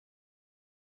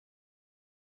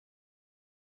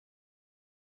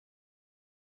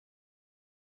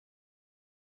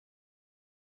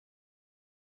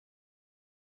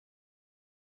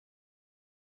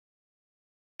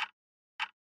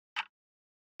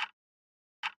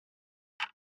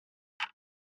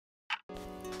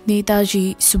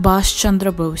Netaji Subhas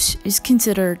Chandra Bose is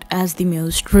considered as the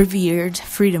most revered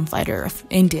freedom fighter of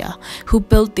India, who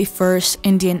built the first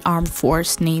Indian armed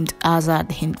force named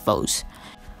Azad Hind Fauj.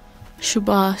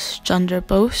 Subhas Chandra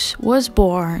Bose was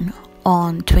born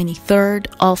on 23rd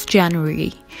of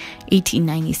January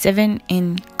 1897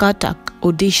 in Cuttack,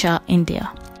 Odisha,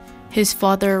 India. His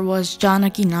father was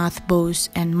Janakinath Bose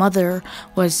and mother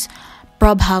was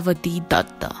Prabhavati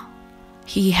Datta.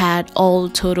 He had all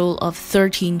total of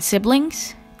 13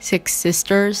 siblings, 6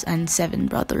 sisters and 7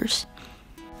 brothers.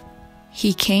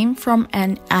 He came from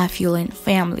an affluent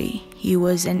family. He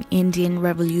was an Indian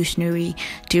revolutionary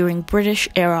during British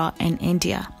era in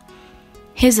India.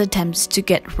 His attempts to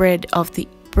get rid of the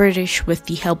British with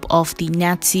the help of the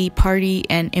Nazi Party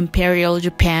and Imperial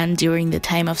Japan during the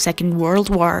time of Second World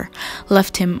War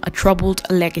left him a troubled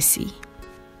legacy.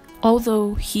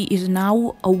 Although he is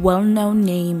now a well-known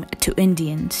name to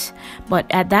Indians, but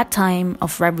at that time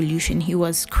of revolution he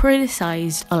was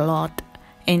criticized a lot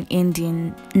in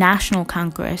Indian National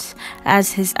Congress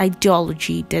as his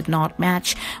ideology did not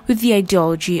match with the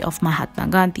ideology of Mahatma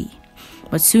Gandhi.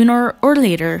 But sooner or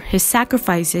later, his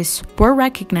sacrifices were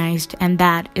recognized, and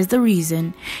that is the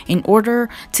reason, in order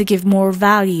to give more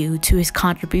value to his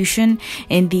contribution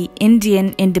in the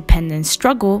Indian independence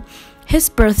struggle, his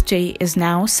birthday is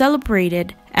now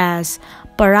celebrated as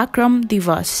Parakram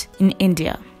Divas in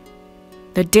India.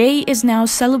 The day is now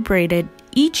celebrated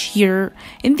each year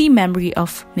in the memory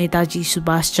of Netaji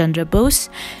Subhas Chandra Bose,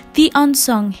 the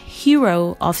unsung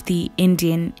hero of the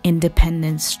Indian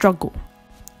independence struggle.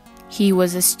 He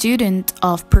was a student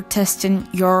of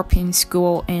Protestant European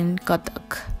school in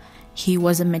Cuttack. He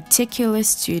was a meticulous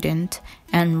student,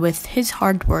 and with his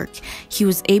hard work, he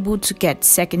was able to get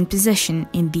second position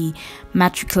in the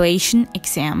matriculation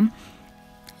exam.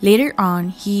 Later on,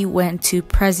 he went to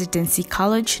Presidency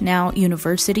College, now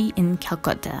University in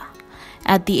Calcutta.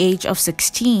 At the age of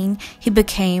 16, he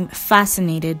became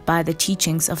fascinated by the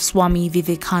teachings of Swami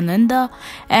Vivekananda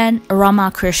and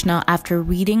Ramakrishna after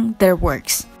reading their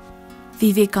works.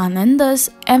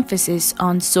 Vivekananda's emphasis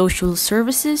on social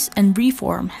services and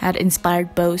reform had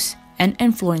inspired Bose and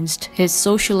influenced his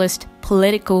socialist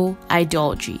political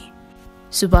ideology.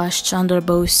 Subhas Chandra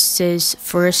Bose's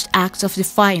first act of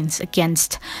defiance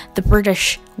against the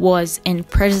British was in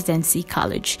Presidency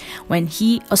College when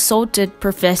he assaulted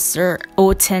Professor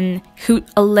Oten, who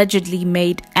allegedly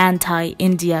made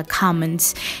anti-India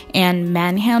comments and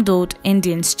manhandled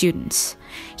Indian students.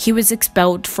 He was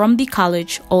expelled from the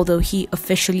college, although he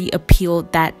officially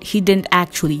appealed that he didn't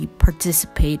actually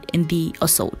participate in the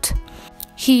assault.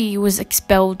 He was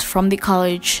expelled from the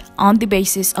college on the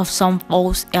basis of some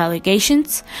false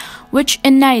allegations, which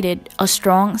ignited a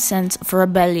strong sense of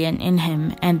rebellion in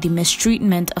him, and the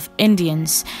mistreatment of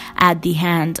Indians at the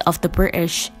hand of the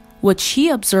British, which he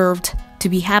observed to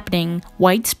be happening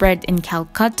widespread in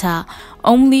Calcutta,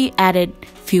 only added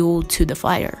fuel to the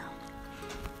fire.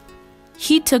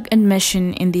 He took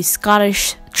admission in the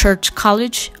Scottish Church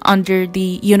College under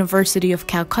the University of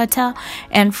Calcutta,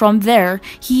 and from there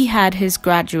he had his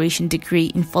graduation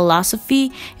degree in philosophy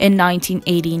in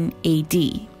 1918 AD.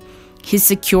 He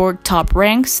secured top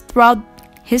ranks throughout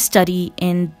his study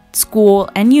in school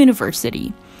and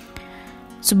university.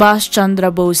 Subhas Chandra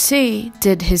Bose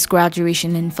did his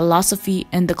graduation in philosophy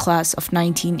in the class of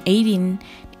 1918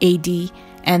 AD,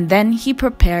 and then he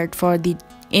prepared for the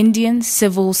Indian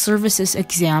Civil Services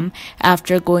exam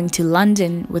after going to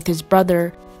London with his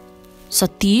brother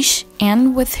Satish,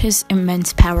 and with his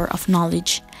immense power of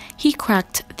knowledge, he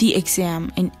cracked the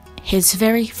exam in his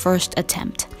very first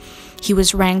attempt. He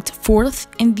was ranked 4th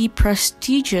in the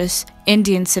prestigious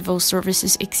Indian Civil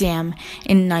Services exam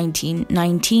in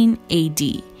 1919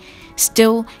 AD.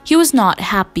 Still, he was not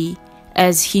happy,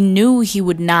 as he knew he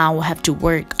would now have to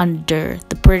work under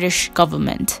the British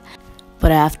government.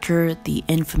 But after the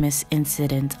infamous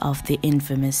incident of the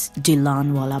infamous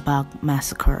Jallianwala Bagh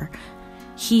massacre,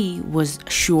 he was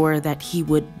sure that he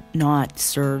would not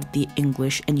serve the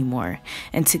English anymore,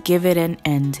 and to give it an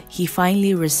end, he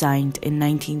finally resigned in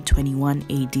 1921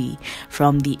 AD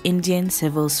from the Indian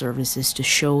Civil Services to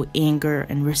show anger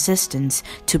and resistance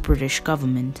to British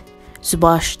government.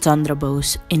 Subhas Chandra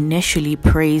Bose initially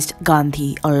praised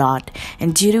Gandhi a lot,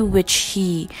 and due to which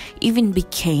he even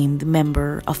became the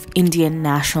member of Indian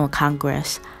National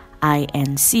Congress,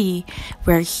 INC,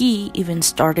 where he even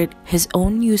started his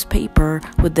own newspaper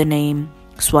with the name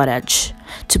Swaraj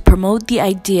to promote the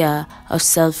idea of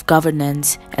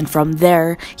self-governance, and from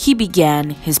there he began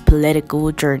his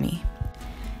political journey.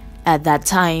 At that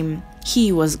time,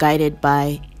 he was guided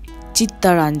by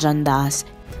Chittaranjan Das.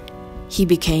 He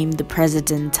became the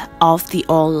president of the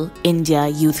All India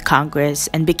Youth Congress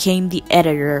and became the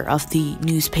editor of the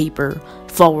newspaper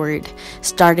Forward,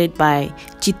 started by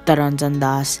Chittaranjan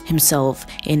Das himself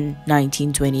in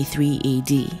 1923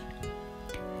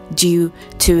 AD. Due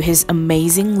to his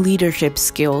amazing leadership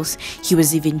skills, he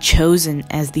was even chosen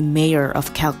as the mayor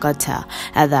of Calcutta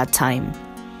at that time.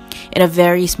 In a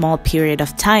very small period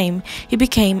of time, he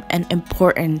became an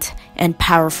important and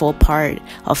powerful part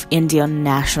of Indian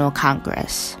National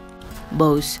Congress.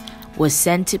 Bose was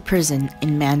sent to prison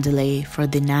in Mandalay for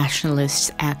the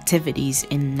nationalist activities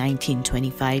in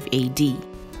 1925 AD.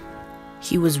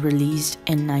 He was released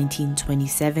in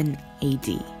 1927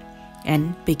 AD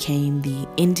and became the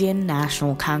Indian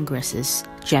National Congress's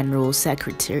General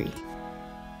Secretary.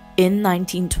 In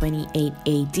 1928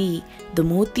 AD, the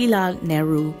Motilal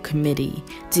Nehru Committee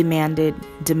demanded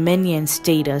dominion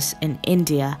status in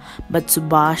India, but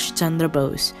Subhas Chandra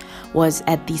Bose was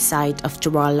at the side of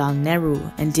Jawaharlal Nehru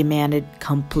and demanded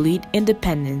complete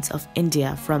independence of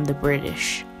India from the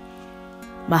British.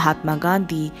 Mahatma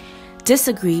Gandhi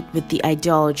disagreed with the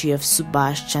ideology of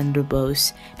Subhas Chandra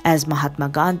Bose, as Mahatma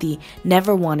Gandhi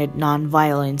never wanted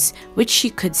non-violence, which he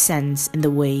could sense in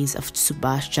the ways of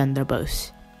Subhas Chandra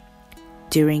Bose.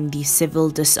 During the civil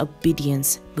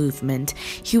disobedience movement,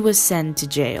 he was sent to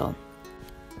jail.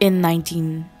 In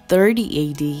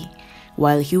 1930 AD,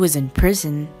 while he was in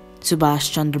prison,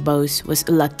 Subhas Chandra Bose was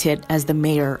elected as the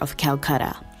mayor of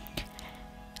Calcutta.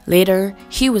 Later,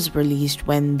 he was released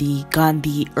when the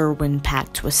Gandhi-Irwin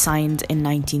Pact was signed in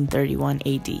 1931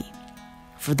 AD.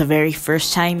 For the very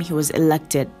first time, he was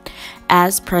elected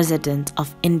as president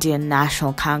of Indian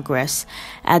National Congress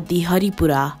at the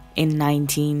Haripura in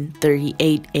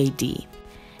 1938 AD.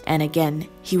 And again,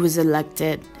 he was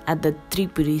elected at the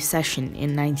Tripuri session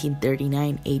in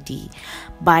 1939 AD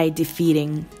by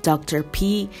defeating Dr.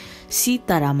 P.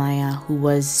 Sitaramaya, who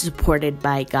was supported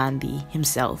by Gandhi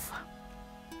himself.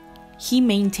 He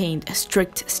maintained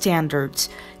strict standards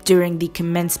during the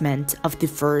commencement of the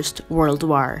First World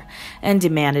War and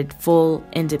demanded full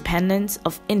independence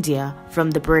of India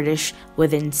from the British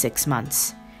within 6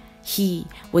 months. He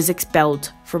was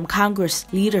expelled from Congress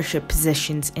leadership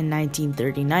positions in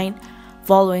 1939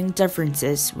 following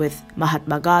differences with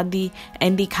Mahatma Gandhi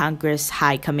and the Congress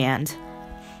High Command.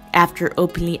 After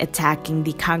openly attacking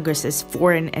the Congress's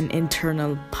foreign and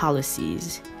internal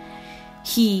policies,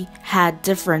 he had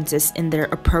differences in their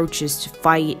approaches to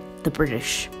fight the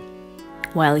British.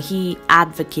 While he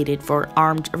advocated for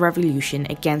armed revolution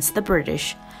against the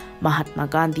British, Mahatma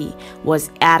Gandhi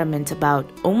was adamant about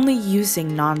only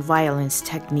using non-violence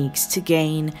techniques to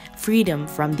gain freedom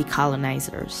from the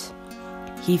colonizers.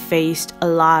 He faced a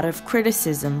lot of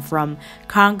criticism from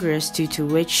Congress, due to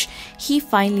which he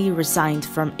finally resigned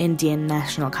from Indian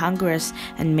National Congress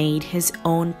and made his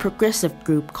own progressive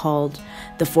group called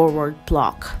the Forward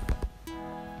Bloc.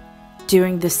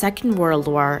 During the Second World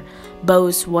War,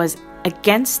 Bose was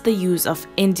against the use of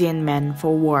Indian men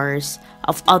for wars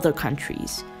of other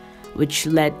countries, which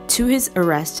led to his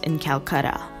arrest in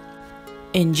Calcutta.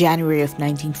 In January of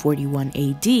 1941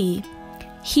 AD,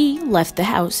 he left the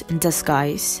house in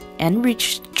disguise and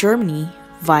reached Germany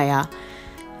via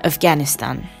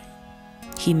Afghanistan.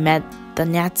 He met the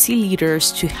Nazi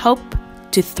leaders to help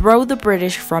to throw the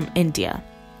British from India.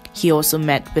 He also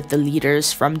met with the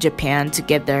leaders from Japan to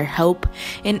get their help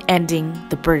in ending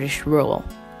the British rule.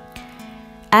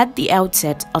 At the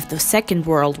outset of the Second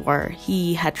World War,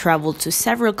 he had traveled to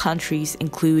several countries,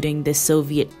 including the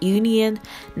Soviet Union,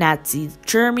 Nazi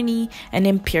Germany, and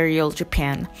Imperial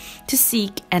Japan, to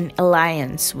seek an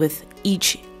alliance with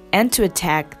each and to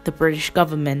attack the British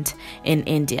government in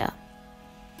India.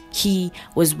 He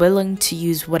was willing to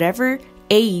use whatever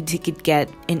aid he could get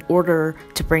in order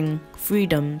to bring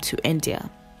freedom to India.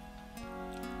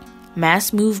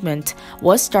 Mass movement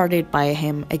was started by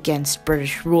him against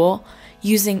British rule,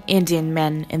 using Indian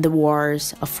men in the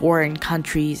wars of foreign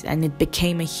countries, and it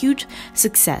became a huge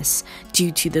success due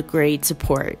to the great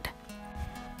support.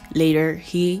 Later,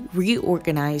 he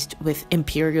reorganized with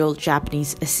Imperial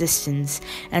Japanese assistance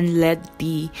and led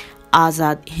the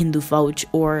Azad Hindu Fauj,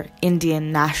 or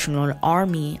Indian National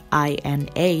Army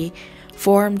INA,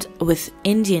 formed with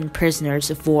Indian prisoners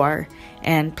of war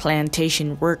and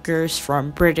plantation workers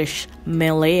from British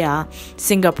Malaya,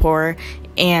 Singapore,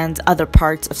 and other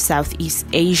parts of Southeast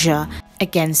Asia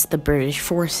against the British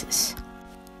forces.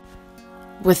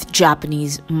 With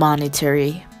Japanese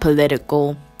monetary,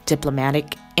 political,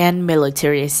 diplomatic, and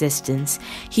military assistance,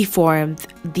 he formed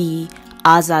the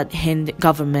Azad Hind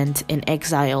government in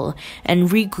exile and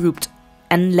regrouped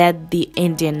and led the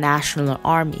Indian National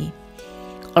Army.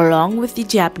 Along with the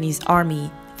Japanese army,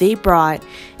 they brought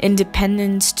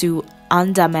independence to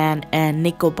Andaman and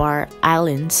Nicobar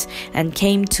Islands and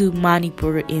came to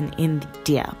Manipur in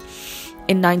India.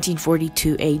 In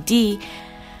 1942 AD,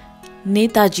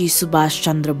 Netaji Subhas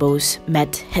Chandra Bose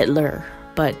met Hitler,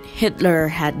 but Hitler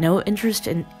had no interest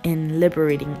in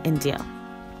liberating India.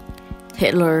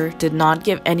 Hitler did not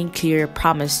give any clear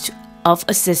promise of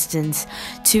assistance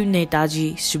to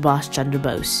Netaji Subhas Chandra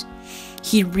Bose.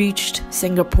 He reached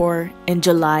Singapore in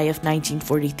July of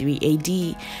 1943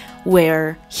 AD,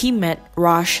 where he met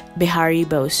Rajbhandari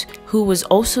Bose, who was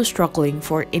also struggling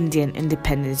for Indian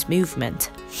independence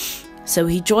movement. So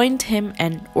he joined him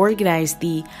and organized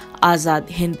the Azad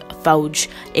Hind Fauj,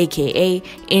 aka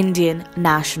Indian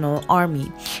National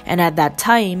Army, and at that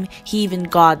time he even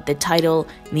got the title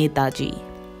Netaji.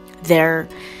 There,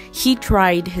 he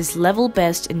tried his level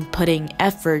best in putting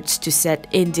efforts to set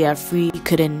India free. He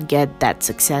couldn't get that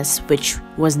success which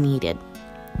was needed.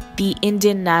 The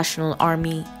Indian National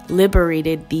Army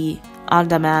liberated the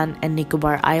Andaman and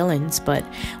Nicobar Islands, but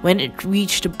when it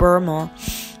reached Burma,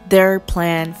 their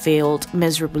plan failed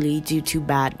miserably due to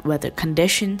bad weather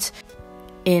conditions.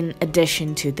 In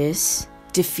addition to this,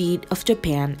 defeat of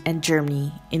Japan and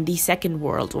Germany in the Second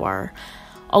World War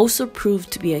also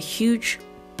proved to be a huge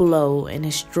blow in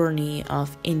his journey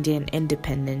of Indian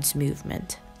independence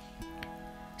movement.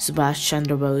 Subhas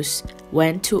Chandra Bose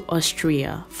went to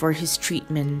Austria for his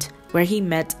treatment, where he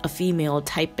met a female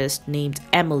typist named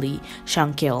Emily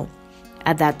Shankill.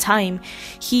 At that time,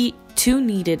 he too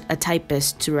needed a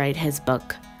typist to write his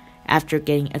book. After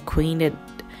getting acquainted,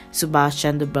 Subhas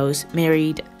Chandra Bose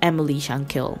married Emily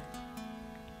Shankill.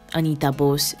 Anita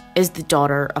Bose is the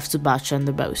daughter of Subhas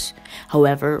Chandra Bose.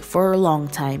 However, for a long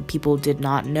time, people did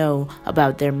not know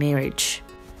about their marriage.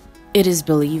 It is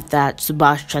believed that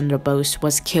Subhas Chandra Bose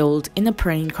was killed in a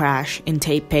plane crash in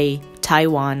Taipei,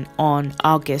 Taiwan on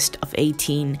August of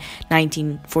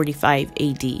 1945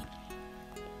 AD.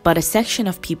 But a section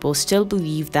of people still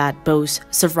believe that Bose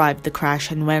survived the crash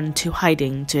and went to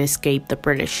hiding to escape the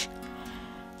British.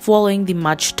 Following the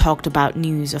much talked about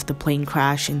news of the plane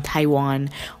crash in Taiwan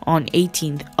on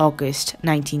 18th August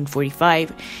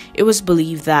 1945, it was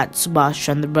believed that Subhas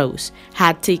Chandra Bose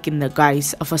had taken the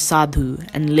guise of a sadhu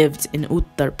and lived in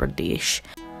Uttar Pradesh.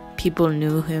 People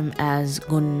knew him as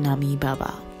Gumnami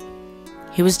Baba.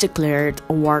 He was declared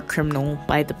a war criminal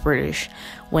by the British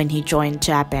when he joined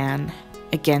Japan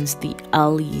against the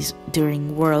Allies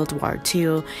during World War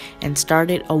II and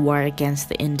started a war against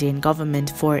the Indian government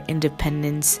for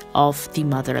independence of the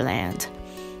motherland.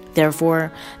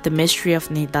 Therefore, the mystery of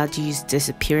Netaji's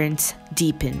disappearance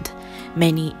deepened.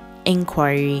 Many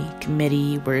inquiry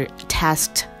committees were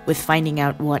tasked with finding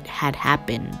out what had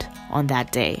happened on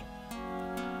that day.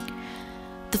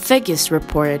 The Figgis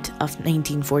Report of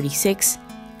 1946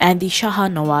 and the Shah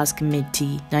Nawaz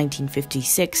Committee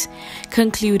 1956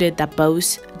 concluded that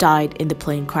Bose died in the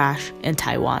plane crash in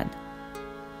Taiwan.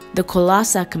 The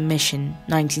Khalsa Commission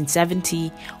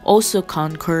 1970 also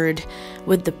concurred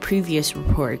with the previous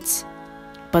reports,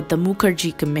 but the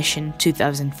Mukherjee Commission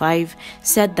 2005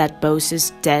 said that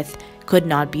Bose's death could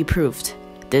not be proved.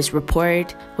 This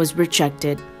report was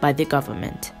rejected by the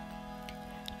government.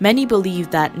 Many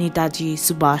believe that Netaji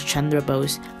Subhas Chandra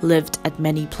Bose lived at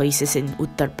many places in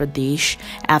Uttar Pradesh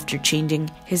after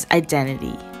changing his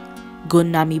identity.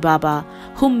 Gumnami Baba,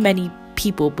 whom many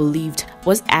people believed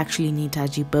was actually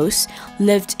Netaji Bose,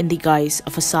 lived in the guise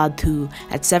of a sadhu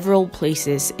at several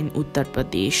places in Uttar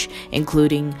Pradesh,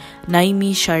 including Naimi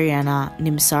Shariana,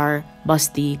 Nimsar,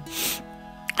 Basti,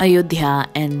 Ayodhya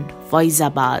and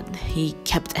Faizabad. He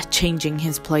kept changing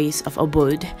his place of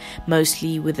abode,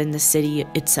 mostly within the city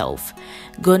itself.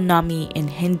 Gumnami in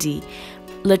Hindi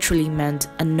literally meant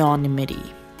anonymity.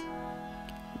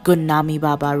 Gumnami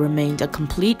Baba remained a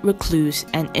complete recluse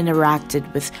and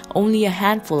interacted with only a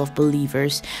handful of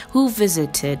believers who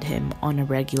visited him on a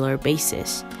regular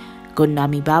basis.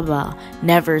 Gumnami Baba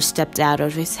never stepped out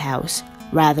of his house,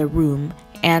 rather room,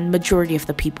 and majority of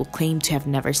the people claimed to have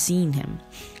never seen him.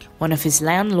 One of his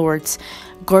landlords,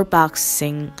 Gurbakh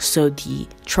Singh Sodhi,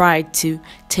 tried to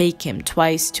take him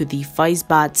twice to the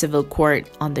Faizabad civil court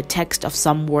on the text of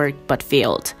some work but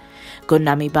failed.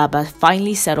 Gumnami Baba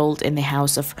finally settled in the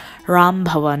house of Ram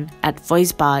Bhavan at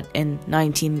Faizabad in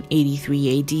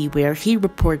 1983 AD, where he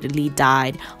reportedly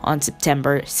died on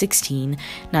September 16,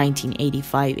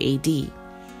 1985 AD.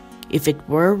 If it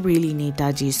were really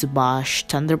Netaji Subhas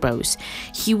Chandra Bose,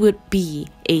 he would be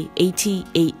a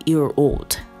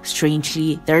 88-year-old.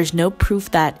 Strangely, there is no proof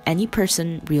that any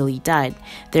person really died.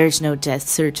 There is no death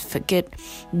certificate,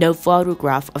 no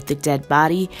photograph of the dead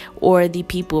body, or the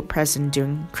people present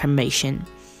during cremation.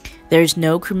 There is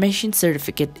no cremation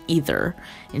certificate either.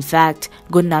 In fact,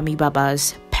 Gundami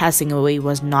Baba's passing away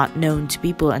was not known to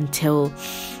people until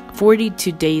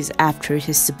 42 days after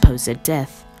his supposed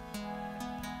death.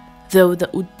 Though the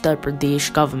Uttar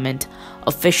Pradesh government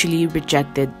officially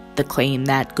rejected the claim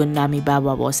that Gundami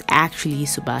Baba was actually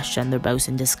Subhas Chandra Bose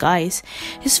in disguise,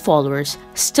 his followers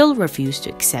still refused to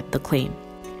accept the claim.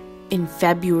 In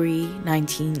February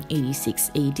 1986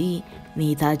 AD,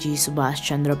 Netaji Subhas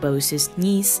Chandra Bose's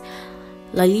niece,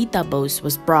 Lalita Bose,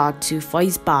 was brought to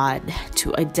Faizabad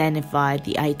to identify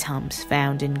the items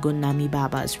found in Gundami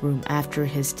Baba's room after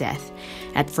his death.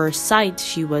 At first sight,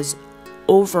 she was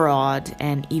overawed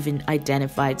and even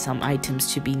identified some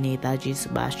items to be Netaji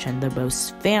Subhas Chandra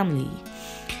Bose's family.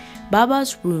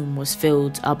 Baba's room was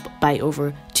filled up by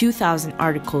over 2,000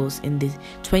 articles in the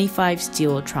 25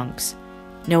 steel trunks.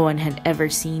 No one had ever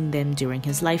seen them during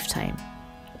his lifetime.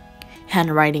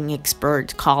 Handwriting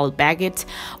expert Carl Baggett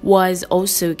was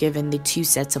also given the 2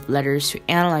 sets of letters to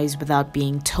analyze without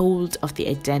being told of the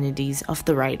identities of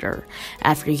the writer.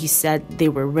 After he said they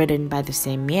were written by the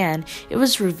same man, it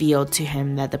was revealed to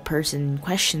him that the person in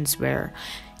question were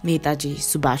Netaji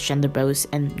Subhas Chandra Bose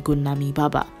and Gundami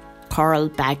Baba. Carl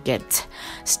Baggett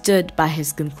stood by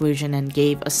his conclusion and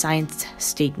gave a signed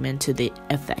statement to the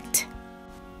effect.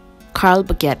 Carl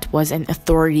Baggett was an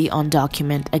authority on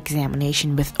document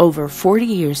examination with over 40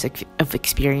 years of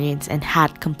experience and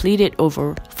had completed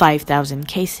over 5,000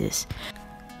 cases.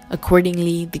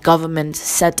 Accordingly, the government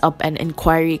set up an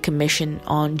inquiry commission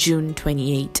on June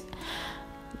 28,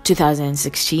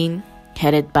 2016,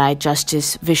 headed by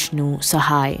Justice Vishnu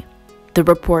Sahai. The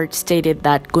report stated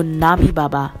that Gundami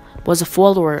Baba was a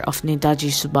follower of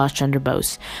Netaji Subhas Chandra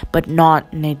Bose, but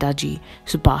not Netaji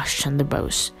Subhas Chandra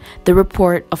Bose. The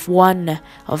report of one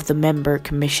of the member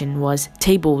commission was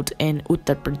tabled in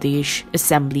Uttar Pradesh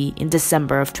Assembly in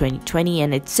December of 2020,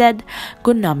 and it said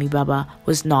Gundami Baba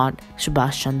was not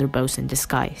Subhas Chandra Bose in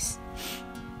disguise.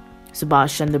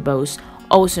 Subhas Chandra Bose,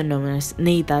 also known as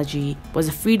Netaji, was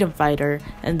a freedom fighter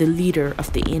and the leader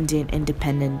of the Indian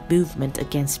independent movement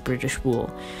against British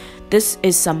rule. There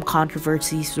is some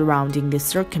controversy surrounding the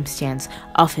circumstance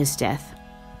of his death.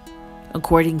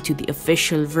 According to the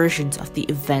official versions of the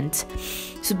event,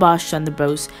 Subhas Chandra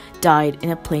Bose died in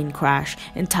a plane crash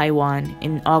in Taiwan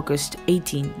in August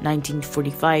 18,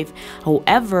 1945.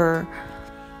 However,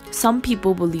 some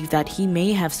people believe that he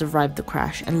may have survived the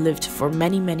crash and lived for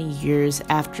many years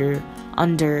after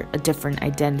under a different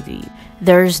identity.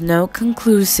 There is no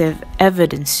conclusive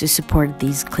evidence to support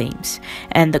these claims,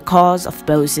 and the cause of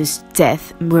Bose's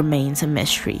death remains a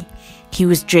mystery. He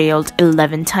was jailed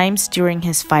 11 times during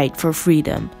his fight for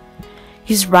freedom.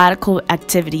 His radical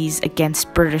activities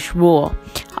against British rule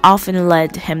often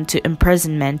led him to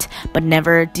imprisonment but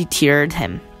never deterred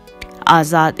him.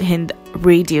 Azad Hind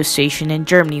radio station in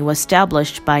Germany was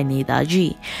established by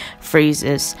Netaji.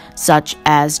 Phrases such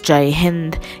as Jai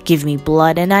Hind, give me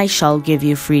blood and I shall give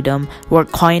you freedom, were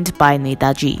coined by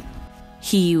Netaji.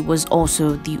 He was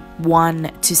also the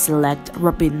one to select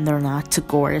Rabindranath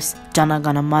Tagore's Jana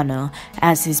Gana Mana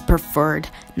as his preferred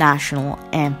national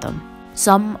anthem.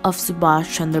 Some of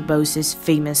Subhas Chandra Bose's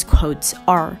famous quotes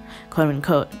are,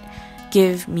 quote-unquote,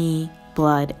 give me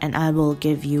blood and I will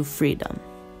give you freedom.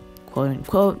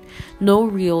 Quote-unquote, no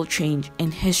real change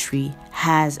in history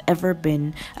has ever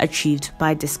been achieved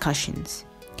by discussions.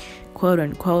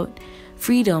 Quote-unquote,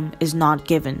 freedom is not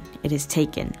given, it is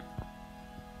taken.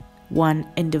 One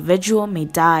individual may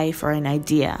die for an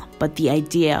idea, but the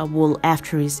idea will,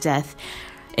 after his death,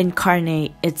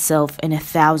 incarnate itself in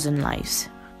 1,000 lives.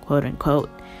 Quote-unquote,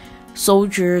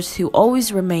 soldiers who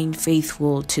always remain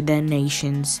faithful to their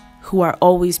nations, who are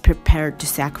always prepared to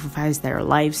sacrifice their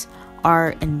lives,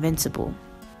 are invincible.